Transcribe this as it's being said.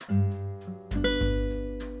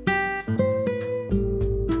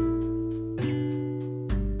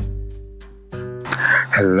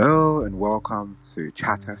Hello and welcome to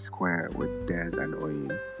Chatter Square with Des and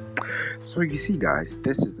Oyin. So you see, guys,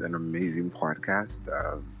 this is an amazing podcast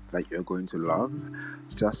that you're going to love.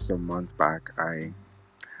 Just some months back, I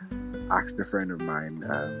asked a friend of mine,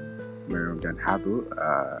 Miriam Dan Habu,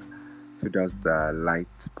 who does the Light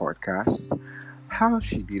podcast, how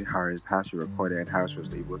she did hers, how she recorded, how she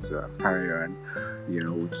was able to carry on,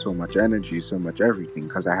 with so much energy, so much everything,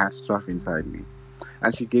 because I had stuff inside me.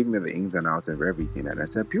 And she gave me the ins and outs of everything. And I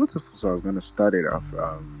said, beautiful. So I was going to start it off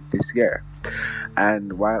this year.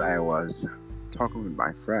 And while I was talking with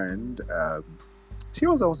my friend, she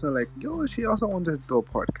was also like, she also wanted to do a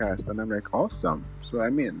podcast. And I'm like, awesome. So,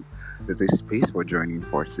 there's a space for joining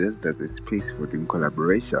forces. There's a space for doing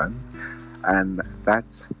collaborations. And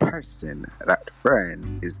that person, that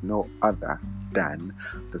friend, is no other than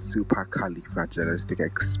the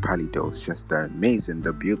supercalifragilisticexpialidocious, just the amazing,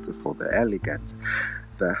 the beautiful, the elegant,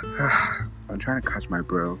 I'm trying to catch my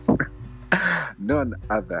breath. None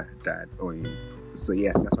other than Oyin. So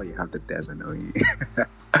yes, that's why you have the Des and Oyin.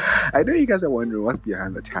 I know you guys are wondering what's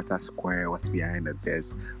behind the Chatter Square, what's behind the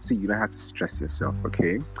Des. See, you don't have to stress yourself,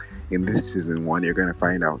 okay? In this season 1, you're going to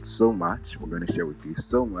find out so much. We're going to share with you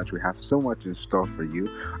so much. We have so much in store for you.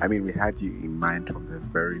 We had you in mind from the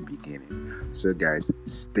very beginning. So guys,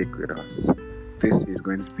 stick with us. This is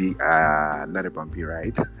going to be not a bumpy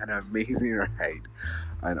ride, an amazing ride,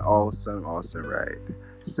 an awesome ride.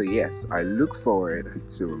 So yes, I look forward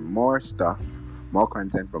to more stuff, more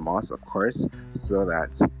content from us, of course, so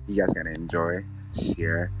that you guys can enjoy,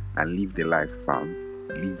 share, and live the life, fam.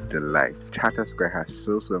 Live the life. Chatter Square has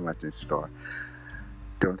so much in store.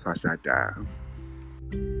 Don't touch that dial.